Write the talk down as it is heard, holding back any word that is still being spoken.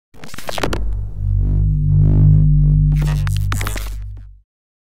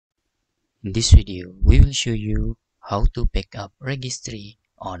In this video, we will show you how to back up Registry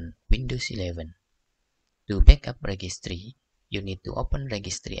on Windows 11. To back up Registry, you need to open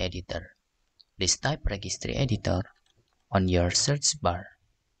Registry Editor. Please type Registry Editor on your search bar.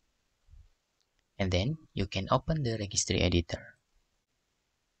 And then you can open the Registry Editor.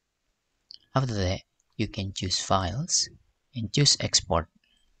 After that, you can choose Files and choose Export.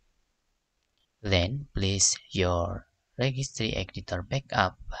 Then place your Registry Editor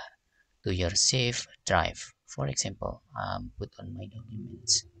backup to your safe drive. For example, put on my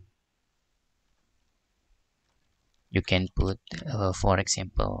documents. You can put, for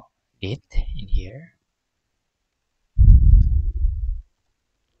example, date in here.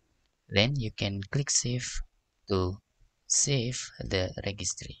 Then you can click save to save the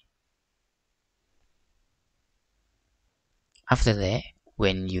registry. After that,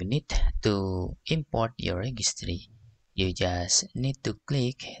 when you need to import your registry, you just need to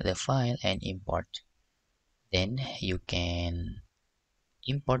click the file and import. Then you can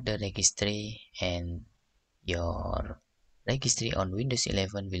import the registry and your registry on Windows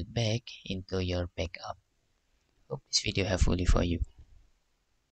 11 will back into your backup. Hope this video helpful for you.